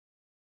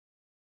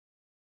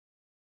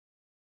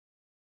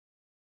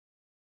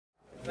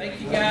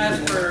Thank you guys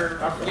for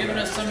giving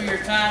us some of your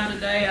time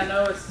today. I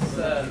know it's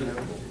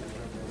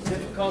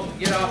difficult to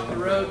get off the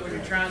road when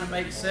you're trying to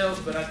make sales,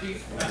 but I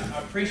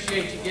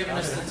appreciate you giving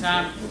us the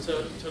time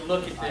to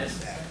look at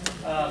this.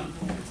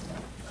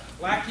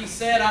 Like he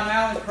said, I'm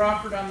Alan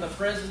Crawford. I'm the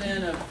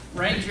president of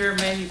Ranger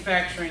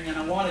Manufacturing, and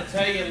I want to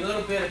tell you a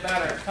little bit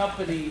about our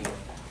company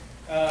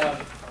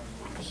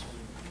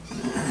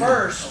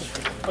first,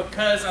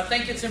 because I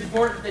think it's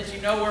important that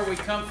you know where we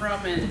come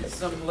from and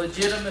some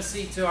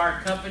legitimacy to our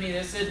company.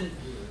 This isn't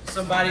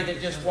somebody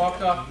that just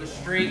walked off the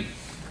street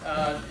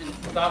and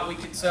thought we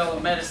could sell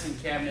a medicine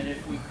cabinet.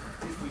 If we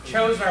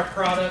chose our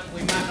product,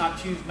 we might not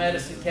choose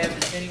medicine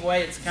cabinets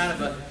anyway. It's kind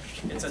of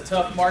it's a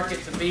tough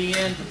market to be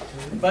in,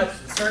 but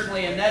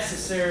certainly a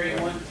necessary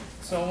one.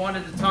 So I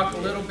wanted to talk a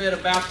little bit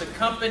about the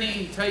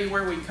company, tell you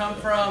where we come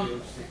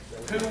from,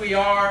 who we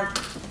are,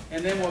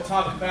 and then we'll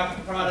talk about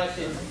the product.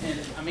 And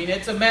I mean,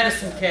 it's a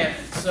medicine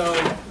cabinet, so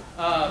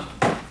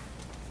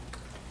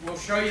we'll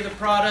show you the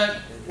product,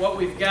 what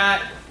we've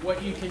got,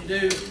 what you can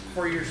do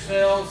for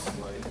yourselves.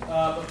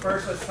 But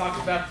first, let's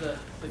talk about the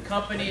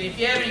company. And if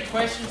you have any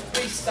questions,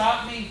 please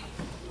stop me.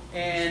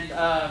 And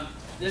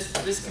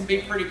this can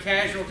be pretty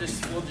casual.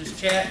 We'll just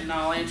chat, and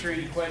I'll answer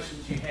any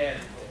questions you have.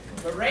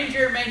 But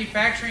Ranger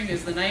Manufacturing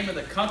is the name of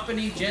the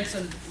company.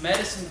 Jensen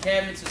Medicine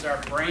Cabinets is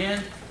our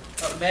brand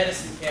of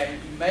medicine cabinet.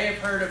 You may have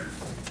heard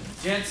of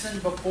Jensen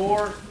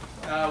before.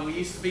 We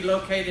used to be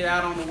located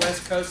out on the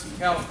West Coast in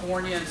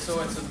California, and so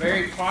it's a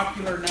very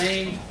popular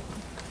name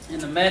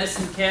in the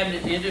medicine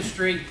cabinet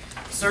industry.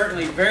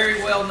 Certainly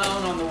very well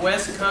known on the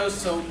West Coast,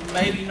 so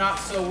maybe not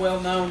so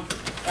well known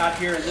out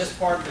here in this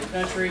part of the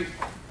country,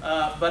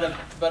 but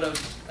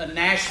a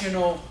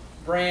national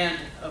brand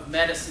of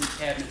medicine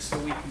cabinets. So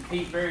we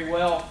compete very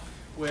well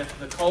with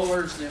the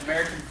Kohlers, the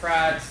American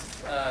Prides,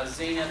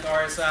 Zenith,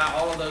 RSI,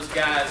 all of those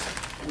guys.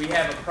 We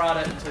have a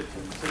product to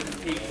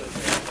compete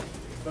with them.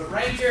 But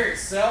Ranger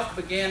itself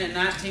began in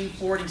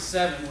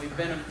 1947. We've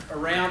been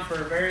around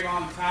for a very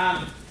long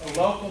time. A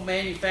local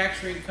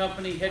manufacturing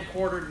company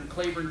headquartered in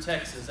Cleveland,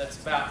 Texas. That's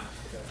about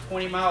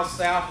 20 miles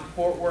south of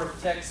Fort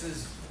Worth,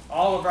 Texas.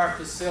 All of our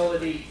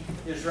facility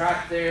is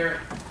right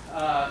there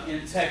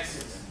in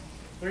Texas.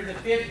 Through the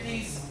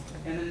 50s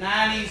and the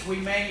 90s, we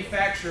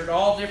manufactured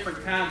all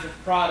different kinds of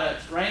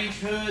products. Range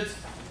hoods,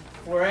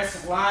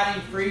 fluorescent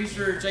lighting,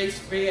 freezers,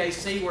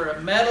 HVAC. We're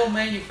a metal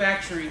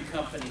manufacturing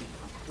company.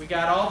 We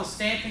got all the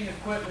stamping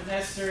equipment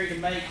necessary to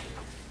make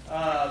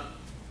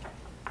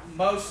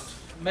most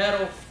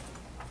metal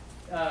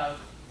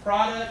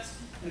products.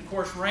 And of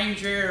course,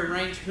 Range Air and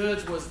Range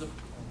Hoods was the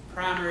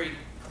primary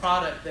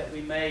product that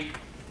we made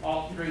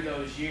all through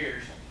those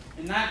years.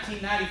 In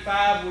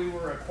 1995, we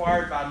were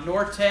acquired by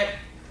Nortec,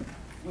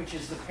 which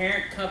is the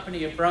parent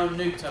company of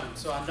Brown-Newtone.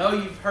 So I know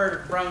you've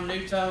heard of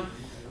Brown-Newtone.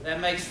 That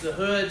makes the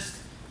hoods,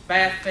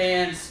 bath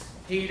fans,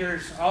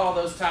 heaters, all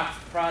those types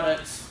of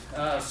products.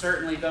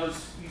 Certainly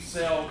those you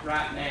sell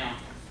right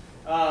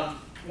now.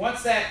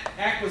 Once that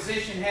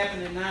acquisition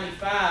happened in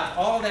 95,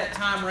 all of that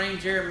time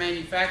Range Air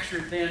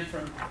manufactured then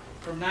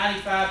from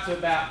 95 to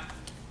about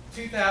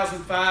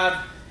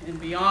 2005 and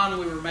beyond,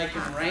 we were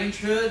making range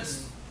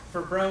hoods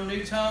for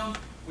Brown-Newtone.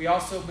 We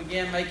also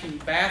began making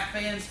bath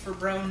fans for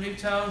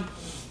Brown-Newtone.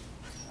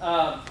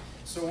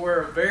 So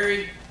we're a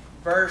very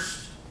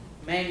versed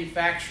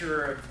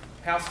manufacturer of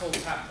household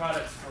type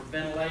products for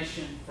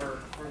ventilation for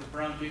the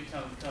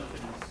Brown-Newtone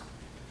companies.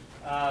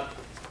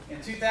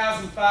 In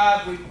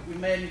 2005, we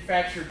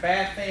manufactured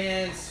bath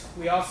fans.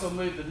 We also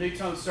moved the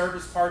Newtone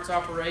service parts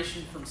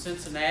operation from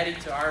Cincinnati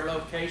to our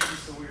location,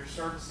 so we were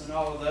servicing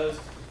all of those.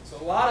 So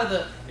a lot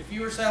of if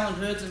you were selling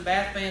hoods and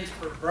bath fans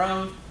for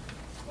Brown,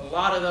 a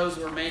lot of those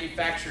were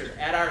manufactured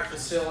at our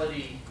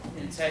facility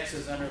in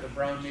Texas under the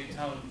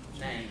Brown-Newtone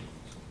name.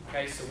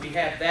 Okay, so we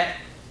have that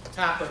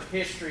type of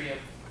history of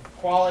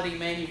quality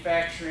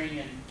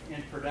manufacturing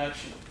and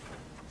production.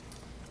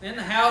 Then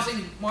the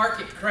housing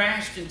market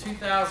crashed in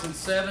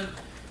 2007.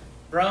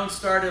 Brown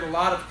started a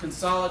lot of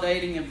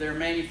consolidating of their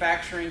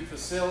manufacturing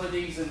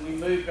facilities, and we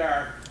moved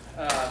our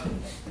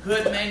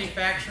hood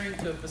manufacturing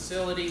to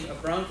a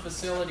Brown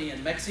facility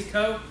in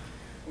Mexico.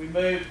 We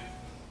moved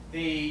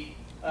the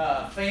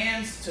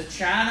fans to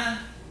China,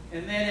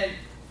 and then in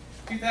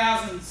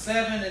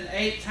 2007 and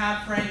 2008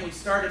 time frame, we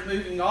started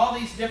moving all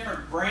these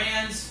different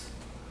brands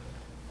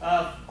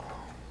of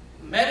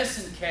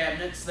medicine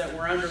cabinets that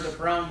were under the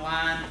Brown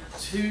line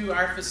to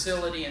our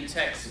facility in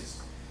Texas.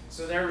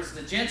 So there was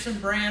the Jensen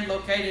brand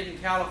located in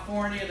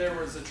California. There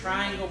was the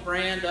Triangle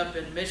brand up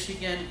in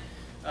Michigan,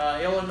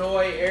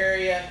 Illinois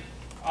area.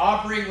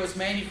 Aubrey was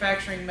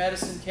manufacturing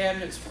medicine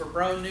cabinets for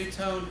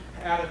Brown-Newtone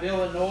out of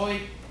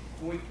Illinois.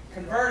 We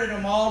converted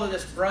them all to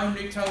this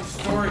Brown-Newtone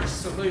storage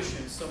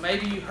solution. So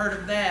maybe you heard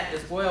of that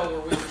as well,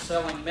 where we were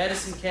selling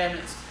medicine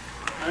cabinets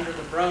under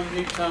the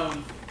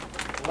Brown-Newtone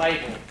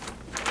label.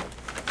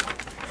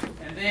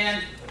 And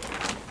then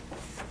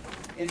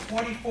in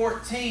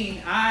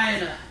 2014, I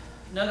and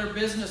another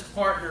business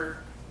partner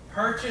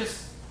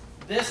purchased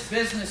this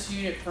business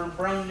unit from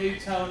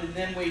Brown-Newtone, and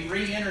then we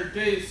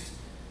reintroduced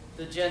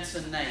the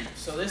Jensen name.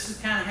 So this is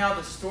kind of how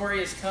the story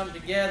has come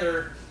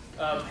together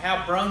of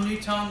how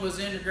Broan-NuTone was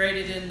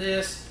integrated in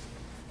this.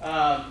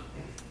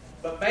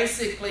 But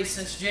basically,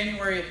 since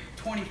January of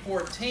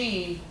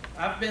 2014,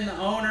 I've been the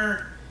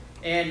owner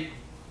and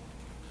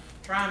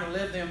trying to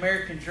live the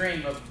American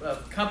dream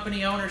of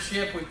company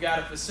ownership. We've got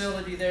a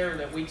facility there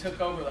that we took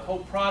over the whole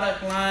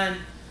product line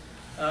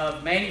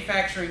of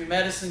manufacturing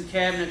medicine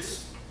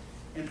cabinets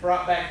and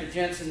brought back the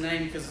Jensen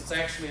name because it's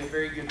actually a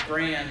very good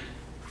brand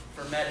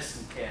for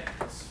medicine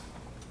cabinets.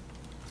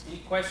 Any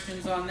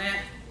questions on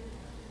that?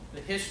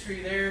 The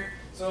history there.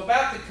 So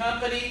about the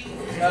company,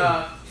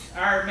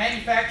 our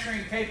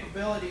manufacturing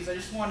capabilities, I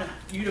just want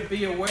you to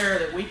be aware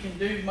that we can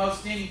do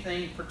most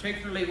anything,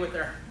 particularly with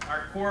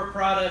our core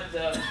product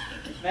of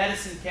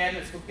medicine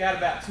cabinets. We've got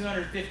about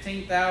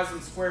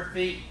 215,000 square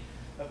feet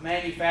of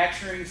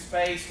manufacturing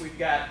space. We've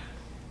got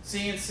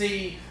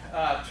CNC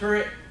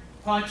turret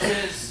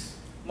punches,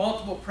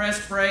 multiple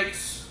press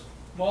brakes,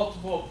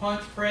 multiple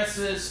punch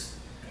presses.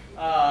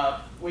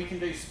 We can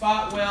do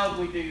spot weld.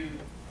 We do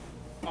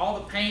all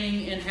the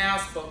painting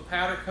in-house, both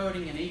powder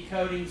coating and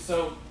e-coating.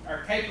 So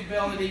our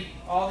capability,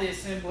 all the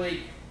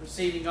assembly,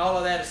 receiving, all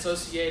of that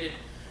associated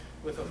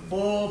with a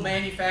full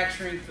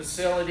manufacturing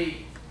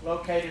facility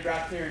located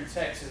right there in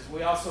Texas.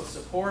 We also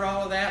support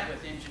all of that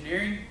with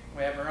engineering.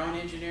 We have our own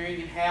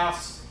engineering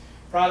in-house,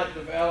 product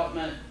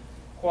development,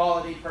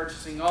 quality,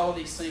 purchasing, all of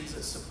these things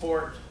that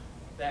support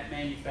that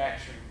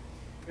manufacturing.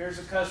 Here's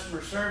a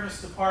customer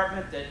service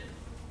department that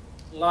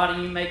a lot of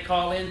you may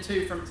call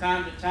into from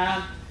time to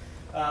time.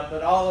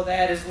 But all of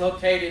that is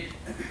located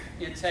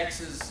in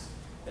Texas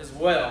as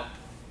well.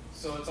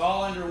 So it's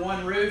all under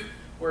one roof.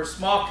 We're a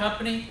small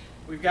company.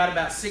 We've got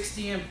about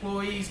 60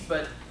 employees,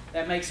 but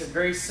that makes it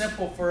very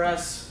simple for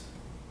us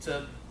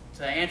to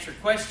answer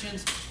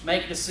questions,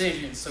 make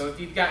decisions. So if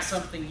you've got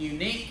something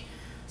unique,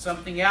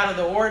 something out of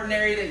the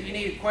ordinary that you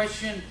need a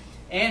question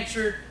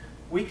answered,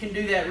 we can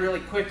do that really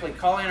quickly.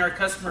 Call in our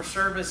customer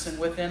service, and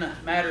within a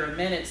matter of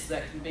minutes,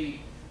 that can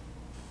be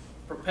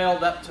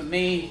propelled up to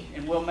me,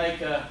 and we'll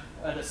make a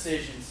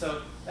decision.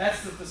 So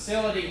that's the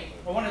facility.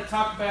 I want to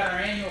talk about our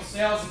annual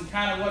sales and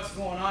kind of what's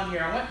going on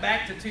here. I went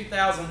back to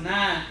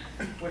 2009,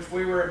 which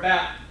we were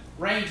about,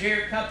 Range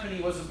Air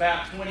Company was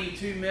about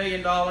 $22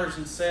 million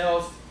in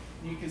sales.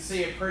 You can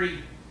see a pretty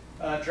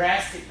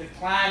drastic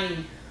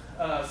declining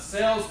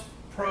sales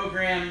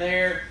program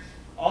there,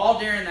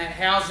 all during that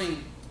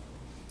housing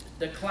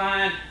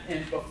decline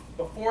and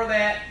before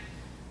that.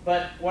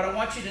 But what I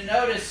want you to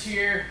notice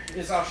here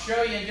is I'll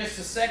show you in just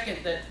a second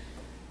that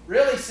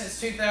really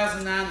since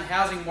 2009 the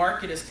housing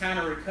market has kind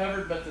of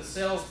recovered, but the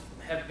sales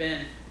have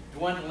been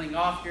dwindling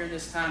off during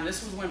this time.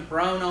 This was when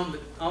Broan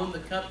owned the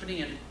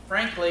company, and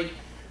frankly,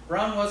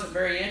 Broan wasn't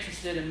very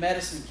interested in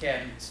medicine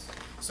cabinets.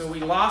 So we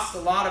lost a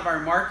lot of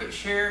our market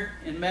share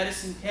in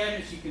medicine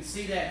cabinets. You can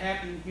see that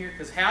happening here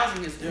because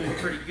housing is doing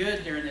pretty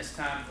good during this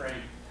time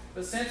frame.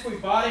 But since we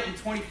bought it in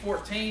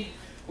 2014,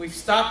 we've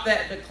stopped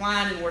that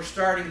decline and we're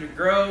starting to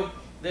grow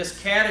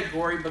this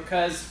category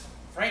because,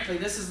 frankly,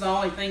 this is the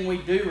only thing we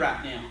do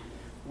right now.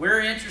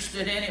 We're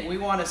interested in it. We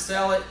want to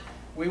sell it.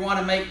 We want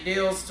to make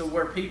deals to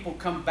where people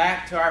come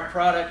back to our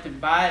product and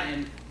buy it,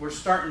 and we're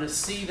starting to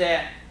see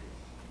that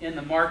in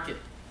the market.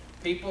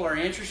 People are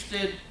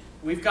interested.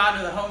 We've gotten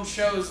to the home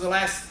shows the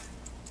last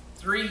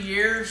 3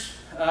 years,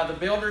 the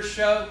Builders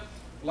Show.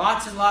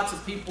 Lots and lots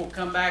of people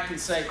come back and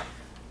say,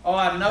 oh,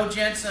 I know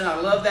Jensen. I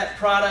love that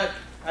product.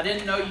 I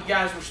didn't know you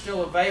guys were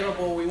still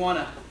available. We want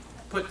to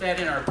put that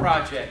in our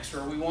projects,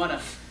 or we want to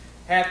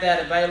have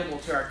that available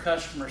to our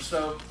customers.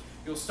 So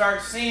you'll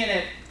start seeing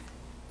it,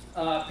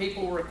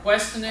 people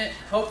requesting it,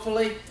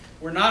 hopefully.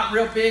 We're not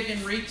real big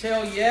in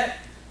retail yet.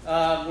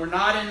 We're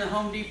not in the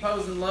Home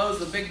Depots and Lowe's,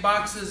 the big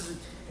boxes,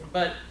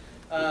 but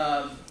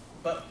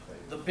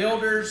the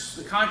builders,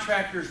 the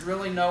contractors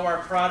really know our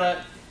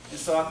product, and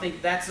so I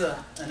think that's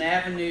an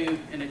avenue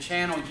and a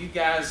channel you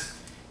guys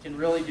can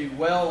really do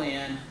well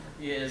in,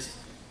 is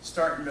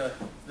starting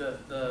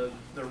the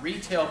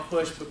retail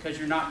push, because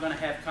you're not going to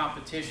have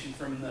competition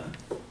from the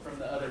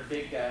other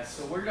big guys.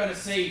 So we're going to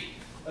see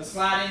a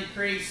slight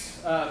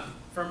increase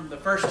from the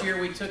first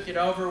year we took it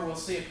over. We'll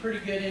see a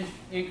pretty good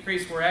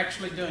increase. We're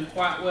actually doing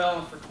quite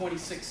well for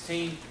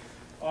 2016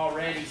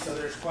 already, so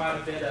there's quite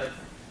a bit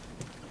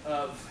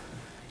of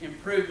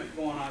improvement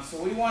going on.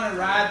 So we want to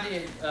ride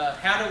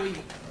how do we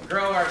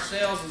grow our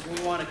sales, is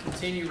we want to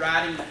continue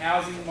riding the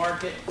housing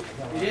market.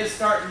 It is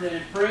starting to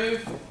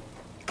improve.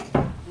 I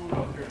don't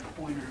know if there's a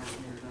pointer on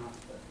here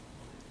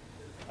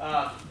or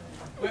not,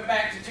 but went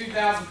back to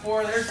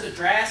 2004. There's the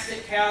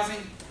drastic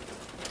housing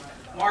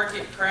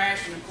market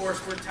crash, and of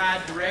course we're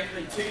tied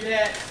directly to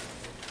that.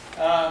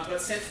 But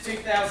since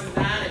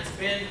 2009, it's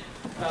been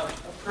a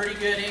pretty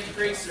good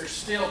increase. There's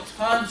still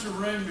tons of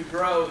room to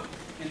grow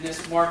in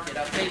this market.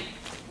 I think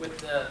with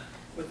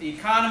the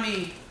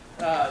economy,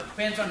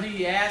 depends on who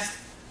you ask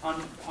on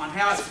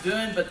how it's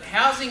doing, but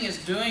housing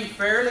is doing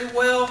fairly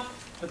well,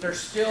 but there's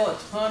still a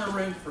ton of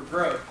room for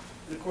growth.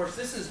 And of course,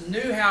 this is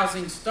new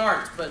housing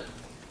starts, but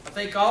I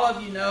think all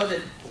of you know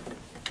that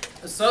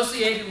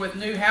associated with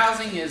new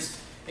housing is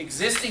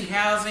existing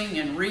housing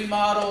and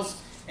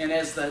remodels, and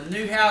as the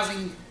new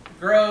housing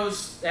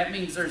grows, that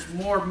means there's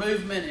more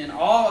movement in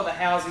all of the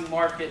housing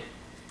market.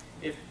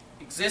 If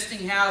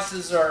existing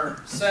houses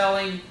are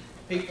selling,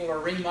 people are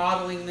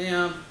remodeling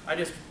them. I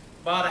just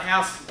bought a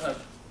house,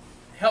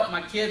 helped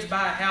my kids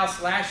buy a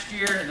house last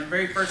year, and the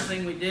very first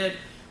thing we did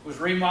was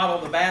remodel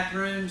the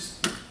bathrooms.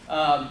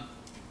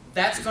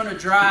 That's going to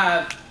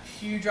drive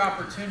huge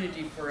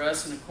opportunity for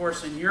us, and of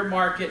course in your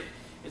market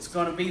it's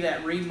going to be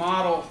that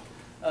remodel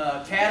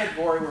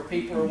category where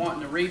people are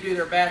wanting to redo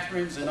their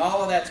bathrooms, and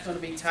all of that's going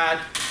to be tied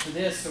to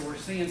this. So we're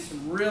seeing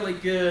some really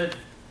good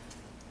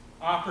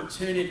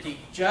opportunity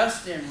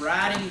just in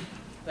riding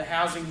the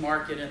housing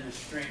market and the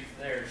strength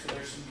there. So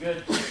there's some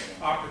good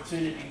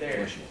opportunity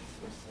there.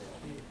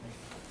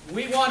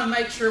 We want to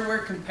make sure we're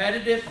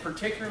competitive,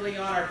 particularly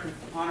on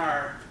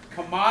our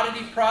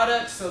commodity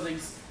products. So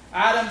these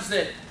items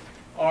that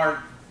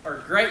are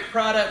great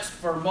products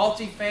for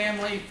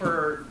multifamily,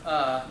 for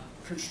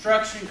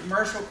construction,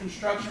 commercial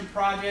construction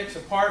projects,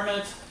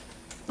 apartments.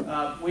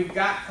 We've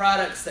got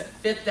products that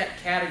fit that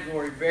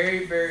category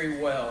very,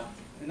 very well.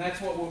 And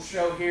that's what we'll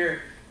show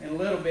here in a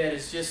little bit.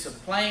 It's just a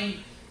plain,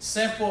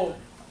 simple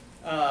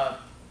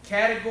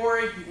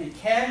category and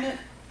cabinet,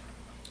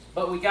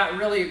 but we got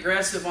really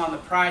aggressive on the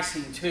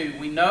pricing too.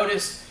 We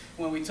noticed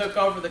when we took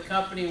over the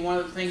company, one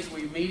of the things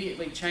we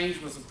immediately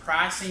changed was the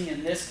pricing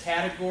in this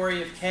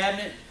category of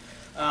cabinet.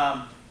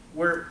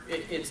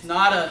 It's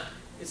not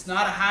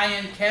a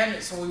high-end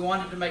cabinet, so we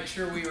wanted to make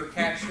sure we were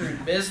capturing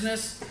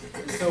business.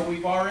 And so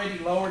we've already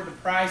lowered the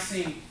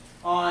pricing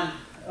on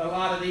a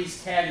lot of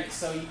these cabinets.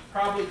 So you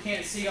probably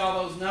can't see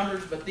all those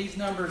numbers, but these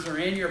numbers are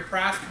in your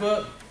price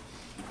book.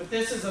 But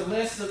this is a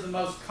list of the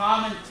most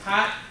common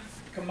type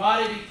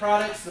commodity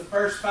products. The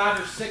first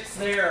 5 or 6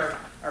 there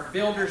are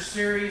Builder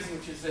Series,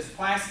 which is this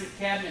plastic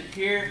cabinet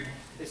here.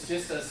 It's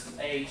just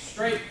a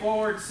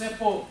straightforward,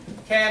 simple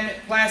cabinet,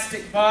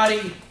 plastic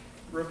body,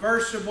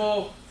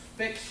 reversible,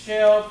 fixed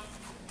shelf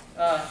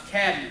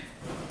cabinet.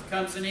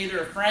 Comes in either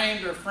a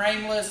framed or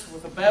frameless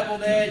with a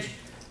beveled edge,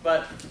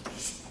 but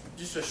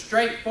just a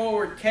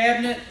straightforward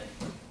cabinet.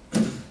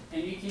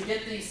 And you can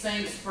get these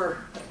things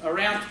for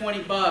around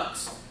 20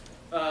 bucks,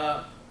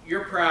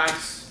 your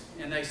price,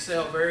 and they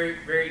sell very,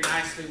 very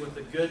nicely with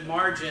a good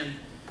margin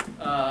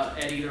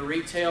at either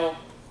retail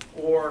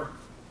or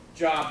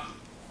job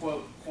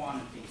quote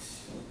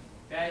quantities.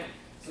 Okay,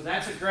 so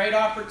that's a great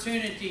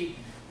opportunity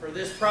for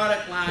this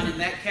product line. In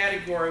that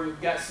category,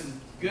 we've got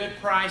some good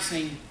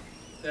pricing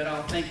that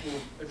I think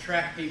will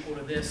attract people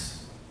to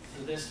this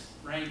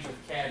range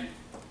of cabinet.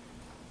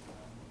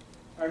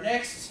 Our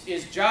next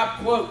is job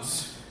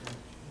quotes.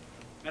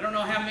 I don't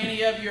know how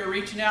many of you are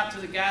reaching out to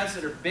the guys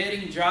that are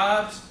bidding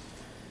jobs,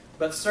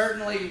 but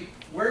certainly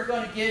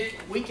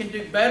we can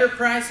do better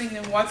pricing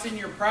than what's in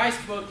your price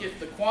book if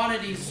the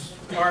quantities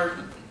are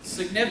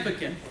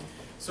significant.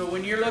 So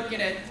when you're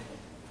looking at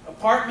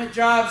apartment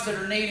jobs that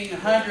are needing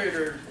 100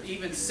 or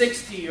even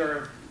 60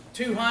 or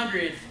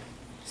 200,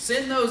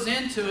 send those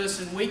in to us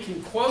and we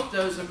can quote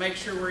those and make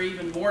sure we're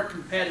even more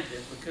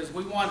competitive, because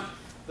we want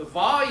the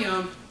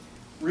volume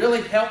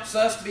really helps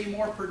us be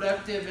more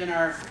productive in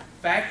our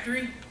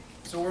factory.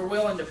 So we're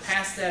willing to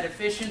pass that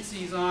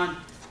efficiencies on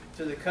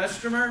to the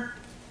customer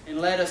and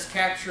let us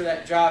capture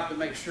that job to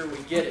make sure we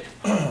get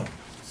it.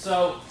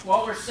 So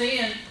what we're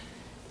seeing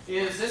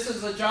is this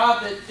is a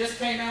job that just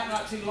came out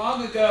not too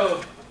long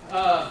ago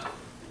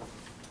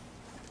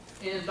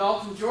in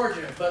Dalton,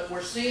 Georgia, but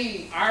we're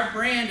seeing our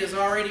brand is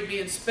already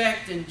being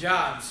spec'd in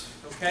jobs.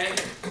 Okay,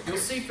 you'll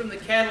see from the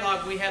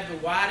catalog we have the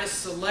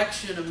widest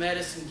selection of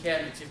medicine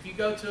cabinets. If you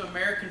go to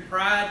American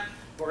Pride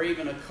or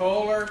even a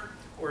Kohler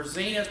or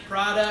Zenith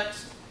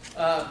products,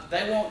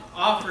 they won't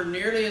offer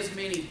nearly as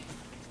many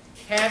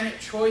cabinet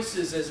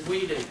choices as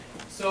we do.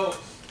 So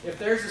if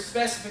there's a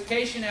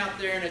specification out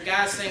there and a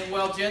guy's saying,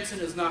 well, Jensen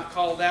is not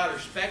called out or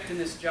spec'd in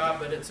this job,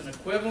 but it's an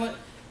equivalent,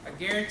 I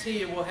guarantee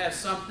you we'll have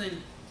something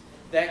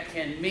that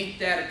can meet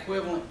that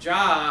equivalent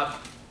job,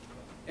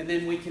 and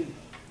then we can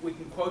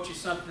quote you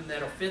something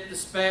that'll fit the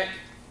spec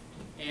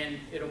and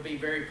it'll be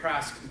very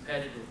price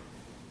competitive.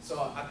 So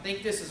I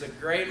think this is a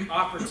great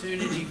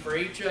opportunity for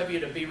each of you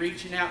to be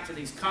reaching out to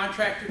these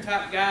contractor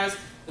type guys,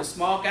 the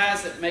small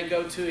guys that may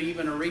go to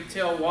even a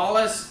retail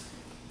Wallace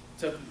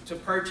to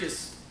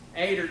purchase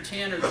 8 or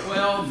 10 or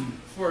 12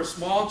 for a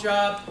small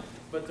job,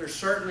 but there's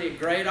certainly a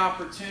great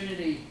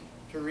opportunity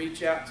to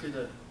reach out to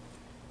the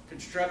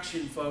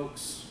construction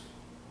folks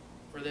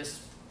for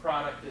this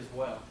product as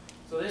well.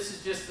 So this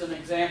is just an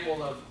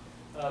example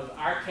of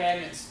our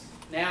cabinets.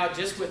 Now,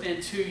 just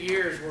within 2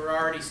 years, we're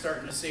already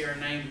starting to see our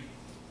name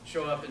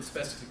show up in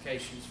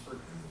specifications for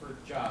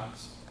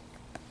jobs.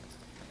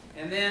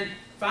 And then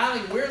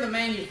finally, we're the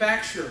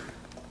manufacturer.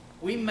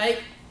 We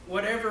make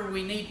whatever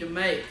we need to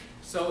make.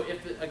 So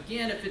if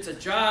it's a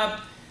job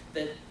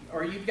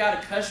or you've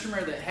got a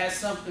customer that has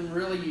something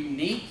really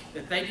unique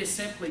that they just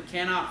simply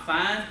cannot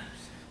find,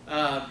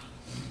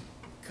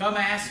 come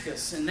ask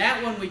us. And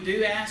that one we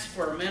do ask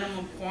for a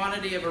minimum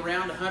quantity of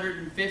around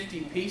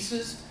 150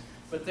 pieces.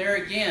 But there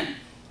again,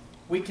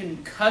 we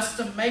can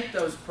custom make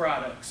those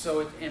products.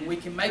 And we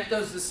can make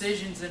those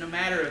decisions in a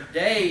matter of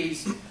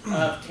days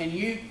of, can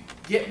you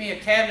get me a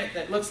cabinet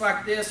that looks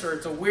like this, or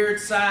it's a weird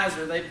size,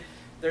 or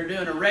they're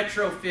doing a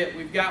retrofit.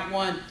 We've got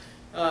one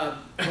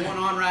going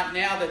on right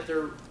now that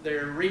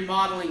they're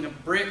remodeling a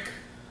brick.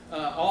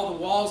 All the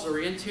walls are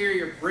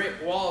interior brick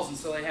walls, and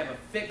so they have a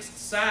fixed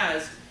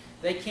size.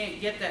 They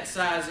can't get that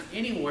size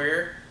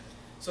anywhere,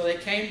 so they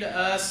came to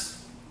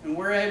us, and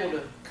we're able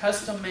to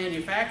custom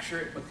manufacture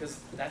it because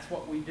that's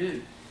what we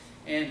do.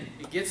 And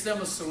it gets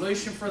them a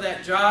solution for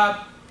that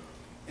job,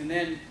 and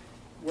then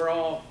we're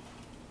all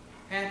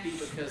happy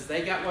because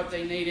they got what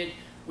they needed.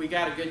 We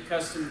got a good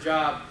custom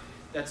job.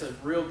 That's a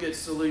real good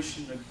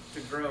solution to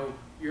grow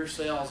your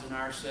sales and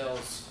our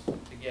sales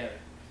together.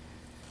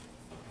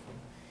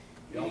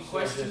 Any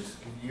questions?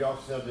 You all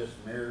sell just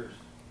mirrors?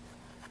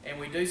 And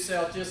we do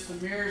sell just the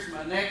mirrors.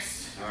 My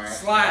next All right.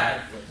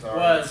 slide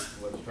was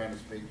trying to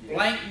speak to you.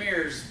 blank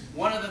mirrors.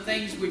 One of the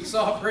things we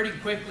saw pretty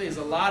quickly is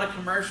a lot of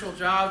commercial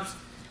jobs,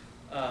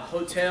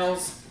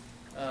 hotels,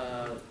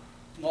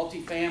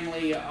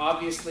 multifamily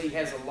obviously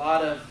has a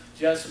lot of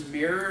just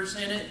mirrors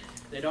in it.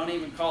 They don't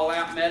even call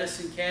out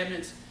medicine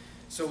cabinets.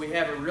 So we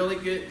have a really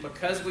good,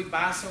 because we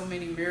buy so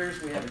many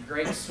mirrors, we have a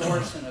great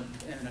source and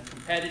a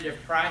competitive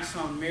price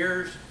on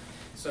mirrors.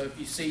 So if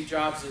you see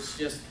jobs that's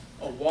just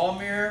a wall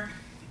mirror,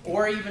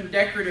 or even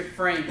decorative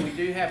frame. We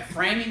do have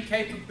framing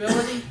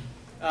capability.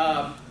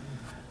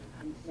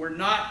 We're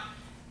not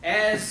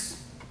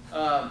as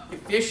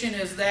efficient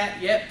as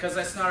that yet because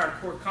that's not our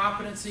core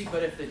competency,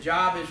 but if the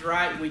job is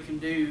right, we can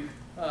do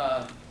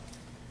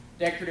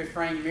decorative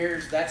frame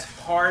mirrors. That's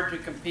hard to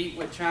compete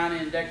with China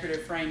and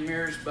decorative frame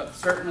mirrors, but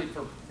certainly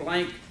for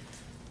blank,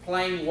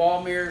 plain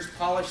wall mirrors,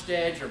 polished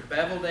edge or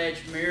beveled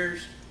edge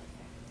mirrors,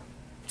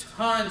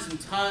 tons and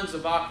tons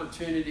of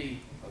opportunity.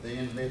 Are they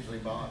individually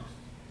boxed?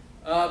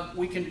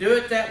 We can do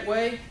it that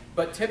way,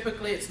 but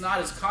typically it's not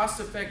as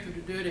cost effective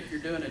to do it if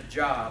you're doing a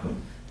job,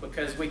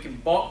 because we can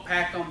bulk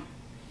pack them,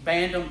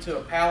 band them to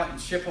a pallet and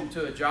ship them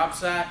to a job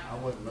site. I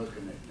wasn't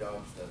looking at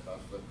job stuff, I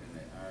was looking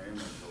at our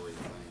inventory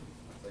thing.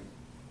 I think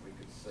we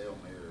could sell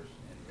mirrors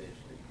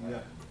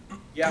individually.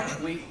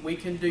 Yeah, we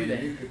can do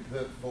that. You could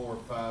put 4 or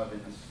 5 in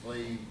a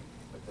sleeve,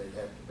 but they'd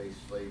have to be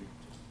sleeved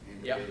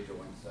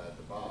individual inside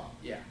the box.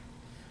 Yeah,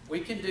 we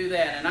can do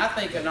that, and I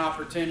think an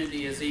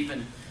opportunity is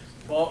even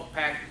bulk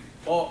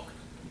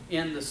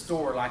in the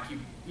store, like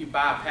you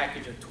buy a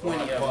package of 20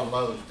 like of them. what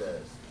Lowe's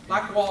does.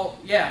 Like Wall,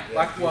 yeah,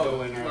 like you go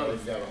Lowe's. in there,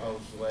 they've got a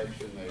whole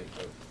selection.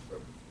 They're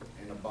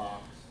in a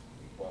box.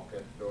 You walk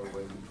out the door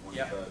with them, 20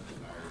 Yep. bucks,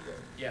 and there you go.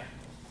 Yeah,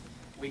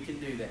 we can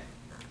do that.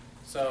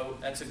 So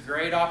that's a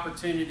great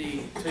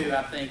opportunity too,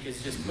 I think,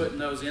 is just putting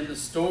those in the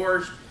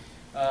stores.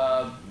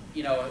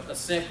 You know, a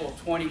simple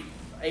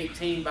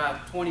 18 by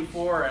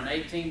 24 or an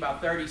 18 by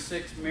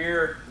 36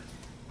 mirror.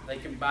 They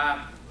can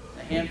buy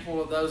a handful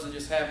of those and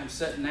just have them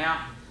sitting out.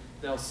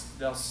 They'll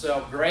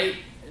sell great.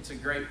 It's a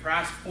great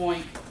price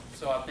point,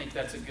 so I think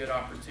that's a good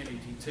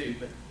opportunity too.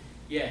 But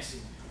yes,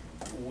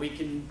 we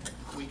can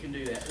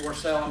do that, or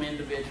sell them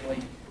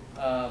individually.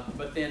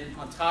 But then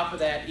on top of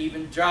that,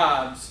 even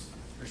jobs.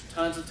 There's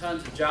tons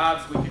of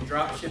jobs. We can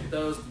drop ship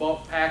those,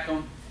 bulk pack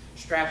them,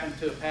 strap them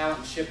to a pallet,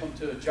 and ship them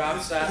to a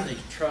job site. They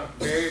truck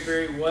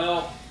very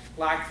well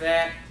like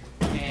that,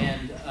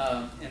 and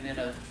then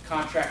a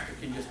contractor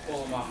can just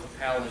pull them off the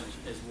pallet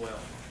as well.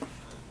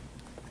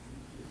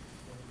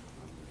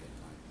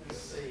 Let's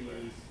see.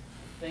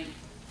 I think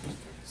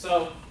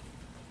so.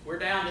 We're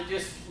down to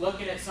just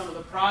looking at some of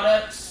the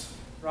products.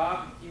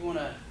 Rob, you want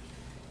to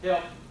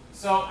help?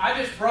 So I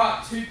just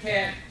brought two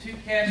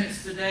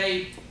cabinets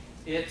today.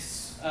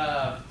 It's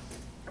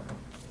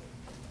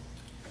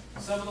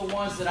some of the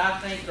ones that I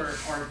think are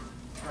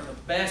the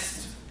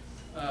best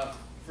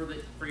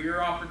for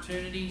your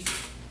opportunities.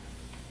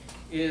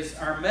 Is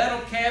our metal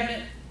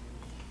cabinet.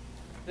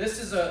 This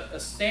is a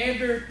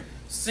standard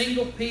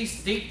single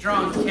piece deep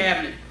drawn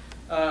cabinet.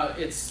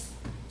 It's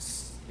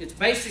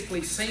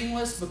basically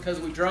seamless because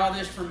we draw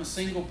this from a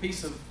single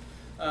piece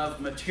of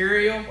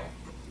material.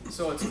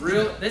 So it's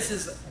real. This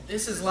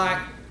is like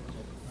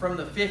from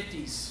the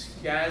 50s,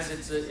 guys.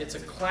 It's a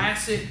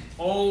classic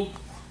old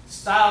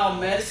style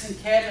medicine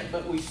cabinet,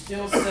 but we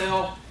still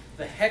sell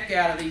the heck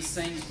out of these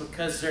things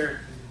because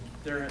they're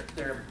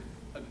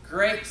a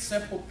great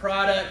simple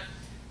product.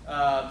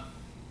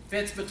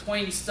 Fits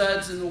between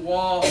studs in the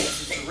wall.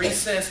 It's a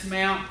recessed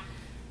mount.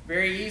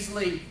 Very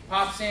easily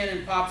pops in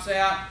and pops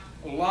out.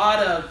 A lot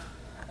of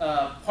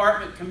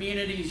apartment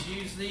communities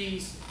use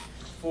these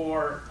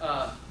for,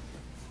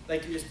 they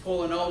can just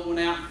pull an old one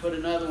out and put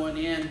another one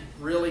in.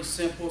 Really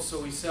simple, so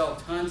we sell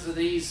tons of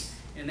these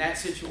in that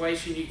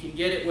situation. You can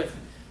get it with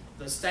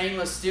the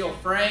stainless steel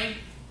frame.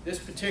 This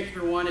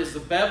particular one is the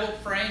beveled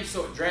frame,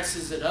 so it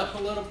dresses it up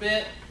a little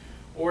bit,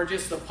 or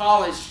just the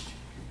polished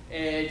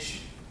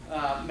edge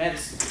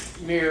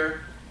medicine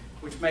mirror,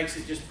 which makes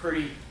it just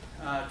pretty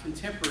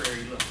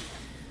contemporary looking.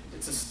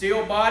 It's a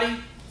steel body.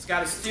 It's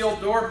got a steel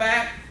door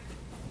back,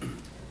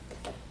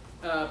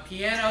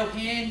 piano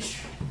hinge,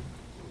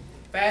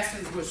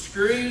 fastens with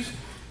screws.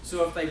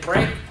 So if they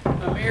break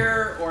a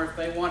mirror, or if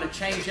they want to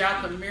change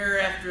out the mirror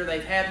after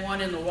they've had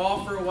one in the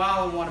wall for a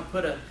while and want to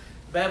put a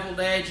beveled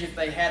edge, if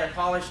they had a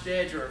polished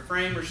edge or a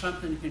frame or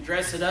something, you can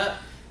dress it up.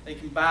 They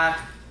can buy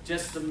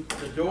just the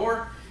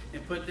door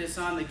and put this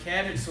on the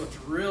cabinet, so it's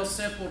real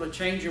simple to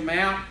change them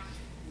out.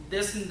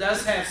 This one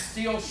does have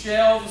steel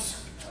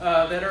shelves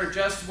that are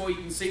adjustable. You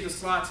can see the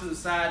slots on the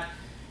side.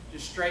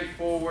 Just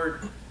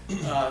straightforward,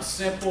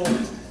 simple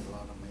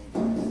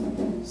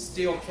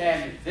steel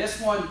cabinet.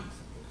 This one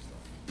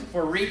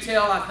for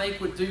retail, I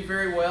think, would do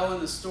very well in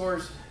the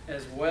stores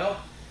as well.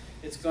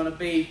 It's going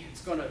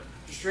to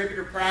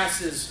distributor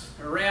price is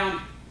around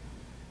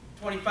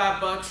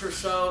 25 bucks or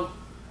so.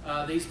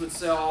 These would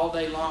sell all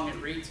day long at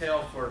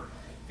retail for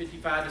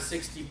 55 to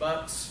 60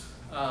 bucks.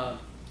 And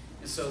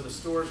so the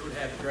stores would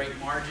have a great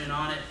margin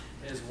on it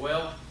as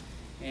well.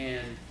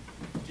 And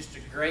just a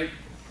great,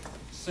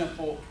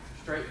 simple,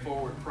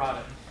 straightforward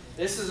product.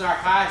 This is our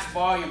highest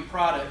volume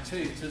product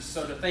too.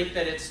 So to think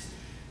that it's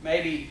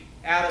maybe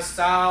out of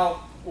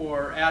style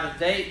or out of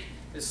date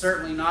is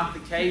certainly not the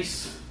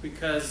case,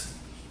 because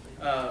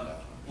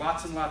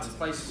lots and lots of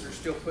places are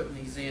still putting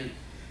these in.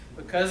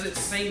 Because it's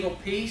single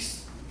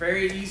piece,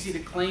 very easy to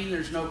clean.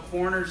 There's no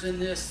corners in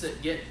this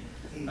that get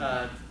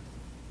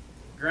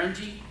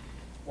grungy.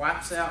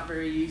 Wipes out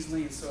very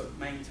easily, and so it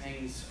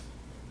maintains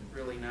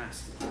really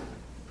nicely.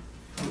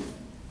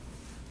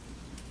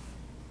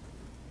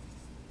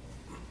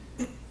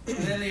 And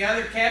then the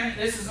other cabinet,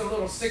 this is a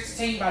little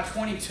 16 by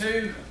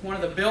 22, one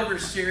of the Builder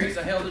series.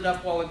 I held it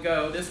up a while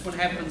ago. This one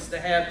happens to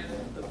have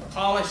the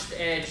polished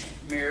edge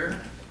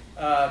mirror.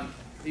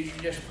 These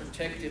are just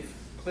protective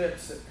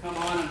clips that come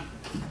on them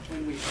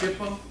when we ship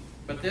them.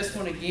 But this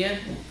one, again,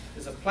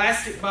 is a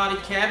plastic body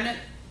cabinet,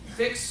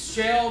 fixed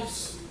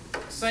shelves,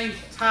 same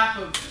type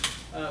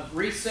of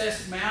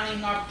recessed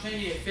mounting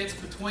opportunity. It fits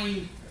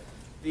between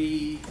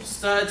the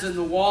studs in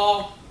the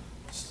wall.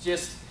 It's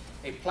just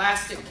a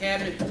plastic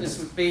cabinet. This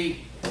would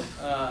be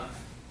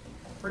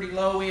pretty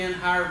low end,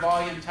 higher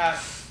volume type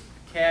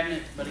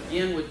cabinet, but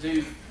again would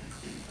do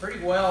pretty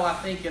well, I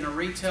think, in a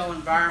retail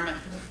environment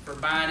for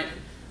buying it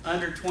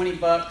under 20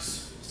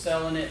 bucks,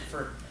 selling it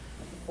for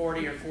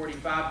 40 or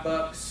 45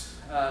 bucks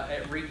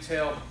at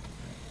retail.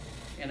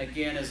 And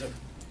again, is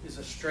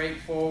a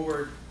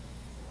straightforward,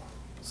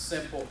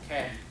 simple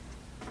cabinet.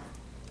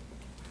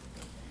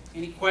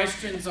 Any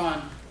questions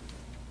on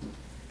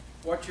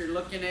what you're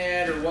looking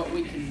at or what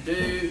we can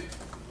do?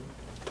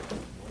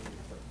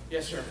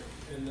 Yes, sir.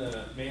 In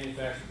the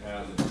manufactured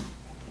housing,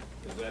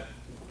 is that,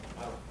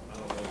 I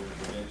don't know your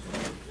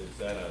dimensions, is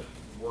that a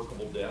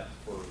workable depth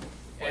for?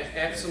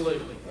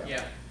 Absolutely,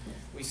 yeah.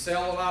 We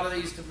sell a lot of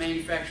these to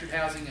manufactured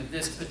housing in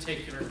this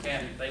particular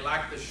cabinet. They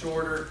like the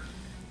shorter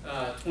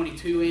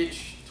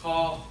 22-inch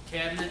tall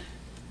cabinet,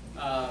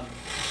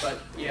 but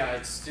yeah,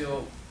 it's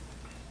still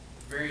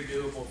very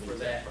doable for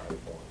that.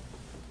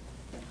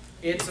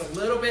 It's a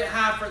little bit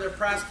high for their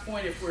price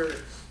point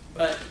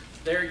but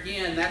there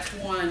again, that's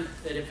one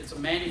that if it's a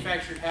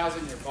manufactured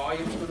housing, their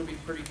volume's going to be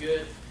pretty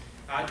good.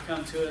 I'd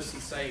come to us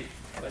and say,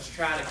 let's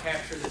try to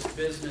capture this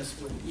business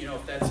with,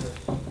 if that's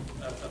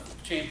a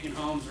Champion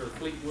Homes or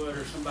Fleetwood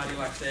or somebody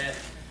like that,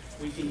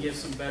 we can give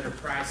some better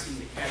pricing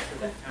to capture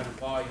that kind of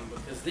volume,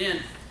 because then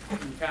you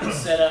can kind of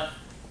set up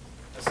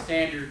a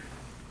standard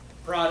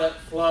product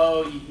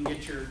flow, you can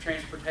get your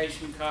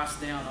transportation costs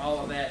down, all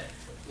of that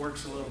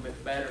works a little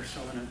bit better.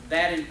 So in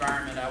that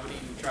environment, I would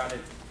even try to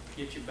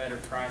get you better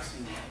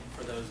pricing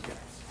for those guys.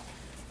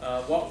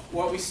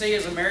 What we see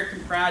is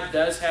American Pride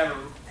does have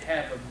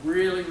a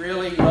really,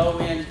 really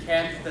low-end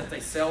cabinet that they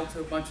sell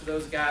to a bunch of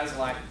those guys,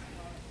 like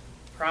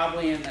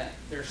probably in that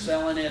they're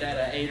selling it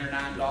at an $8 or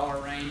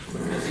 $9 range,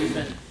 because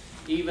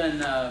even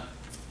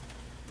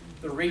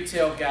the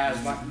retail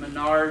guys like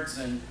Menards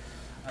and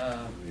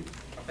I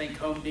think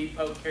Home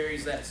Depot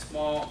carries that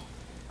small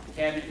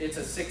cabinet. It's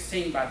a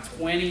 16 by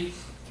 20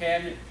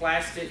 cabinet,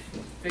 plastic,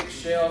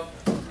 fixed shelf,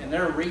 and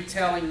they're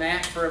retailing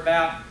that for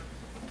about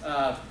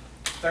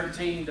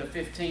 $13 to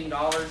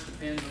 $15,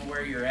 depends on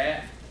where you're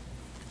at.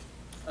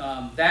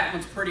 That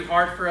one's pretty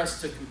hard for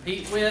us to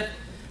compete with,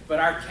 but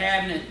our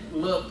cabinet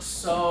looks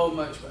so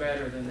much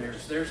better than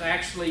theirs. Theirs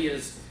actually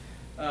is,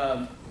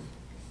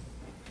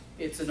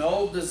 it's an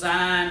old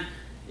design.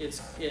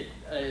 It's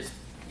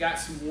got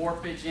some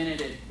warpage in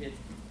it. It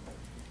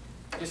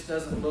just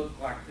doesn't look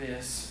like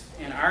this.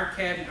 And our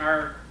cabinet,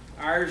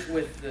 ours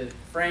with the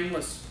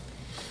frameless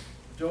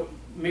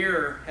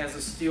mirror has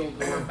a steel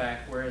door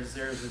back, whereas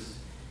theirs is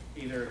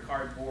either a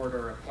cardboard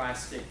or a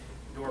plastic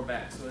door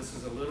back. So this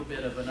is a little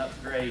bit of an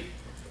upgrade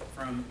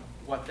from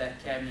what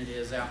that cabinet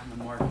is out in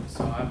the market.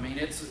 So I mean,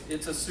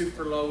 it's a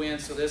super low end.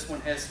 So this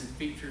one has some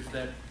features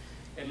that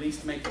at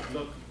least make it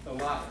look a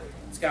lot.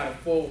 It's got a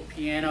full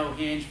piano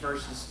hinge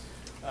versus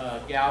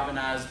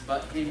galvanized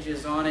butt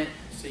hinges on it.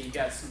 So you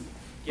got some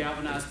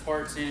galvanized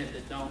parts in it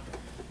that don't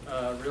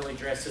really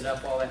dress it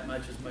up all that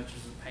much as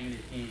a painted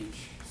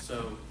hinge.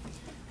 So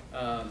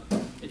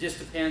it just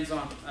depends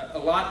on a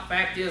lot.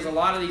 Fact is, a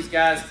lot of these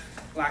guys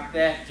like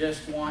that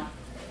just want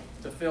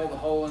to fill the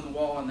hole in the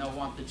wall, and they'll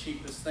want the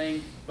cheapest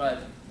thing.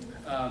 But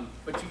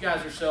you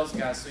guys are sales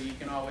guys, so you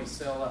can always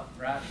sell up,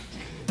 right?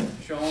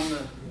 Show them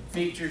the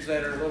features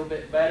that are a little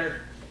bit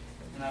better,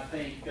 and I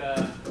think you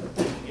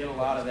can get a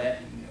lot of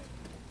that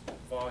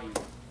volume.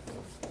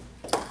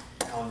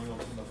 Alan, you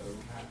want some of those?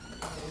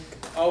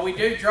 Oh, we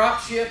do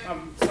drop ship.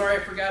 I'm sorry, I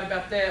forgot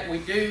about that. We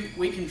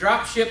can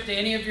drop ship to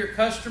any of your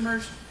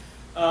customers.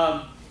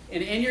 And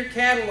in your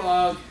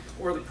catalog,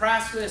 or the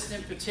price list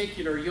in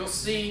particular, you'll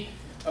see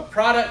a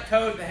product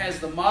code that has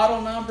the model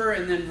number,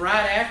 and then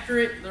right after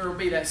it, there will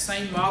be that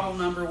same model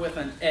number with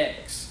an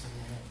X.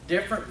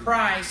 Different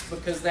price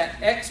because that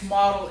X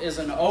model is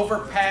an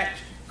overpacked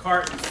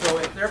carton. So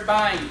if they're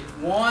buying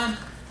 1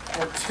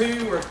 or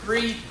 2 or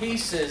 3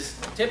 pieces,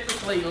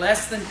 typically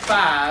less than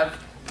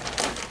 5,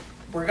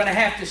 we're going to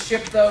have to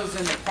ship those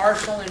in the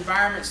parcel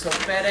environment. So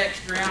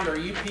FedEx ground or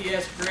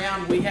UPS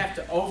ground, we have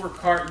to over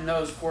carton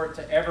those for it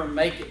to ever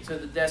make it to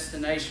the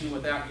destination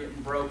without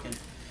getting broken.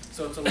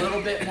 So it's a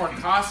little bit more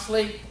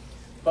costly,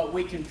 but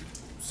we can.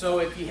 So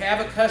if you have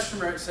a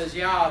customer that says,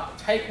 yeah, I'll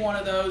take one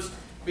of those,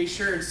 be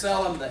sure and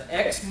sell them the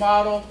X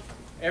model.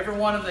 Every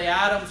one of the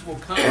items will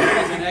come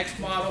as an X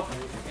model,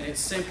 and it's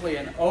simply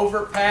an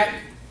overpack.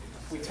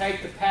 We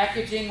take the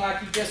packaging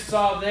like you just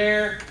saw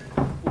there,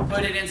 we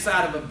put it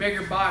inside of a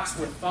bigger box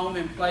with foam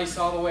in place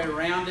all the way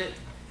around it.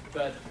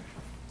 But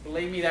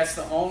believe me, that's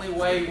the only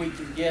way we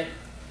can get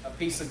a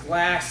piece of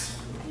glass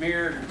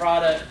mirrored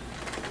product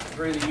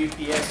through the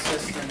UPS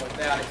system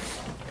without it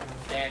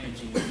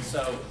damaging it.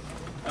 So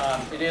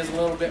it is a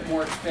little bit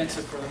more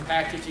expensive for the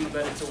packaging,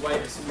 but it's a way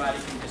that somebody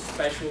can just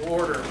special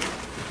order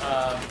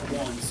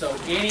one. So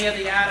any of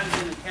the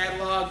items in the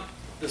catalog,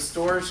 the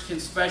stores can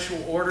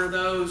special order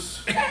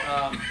those,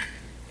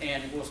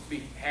 and we'll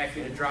be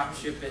happy to drop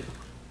ship it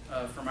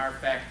from our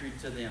factory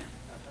to them.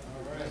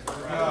 All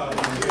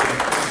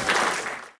right.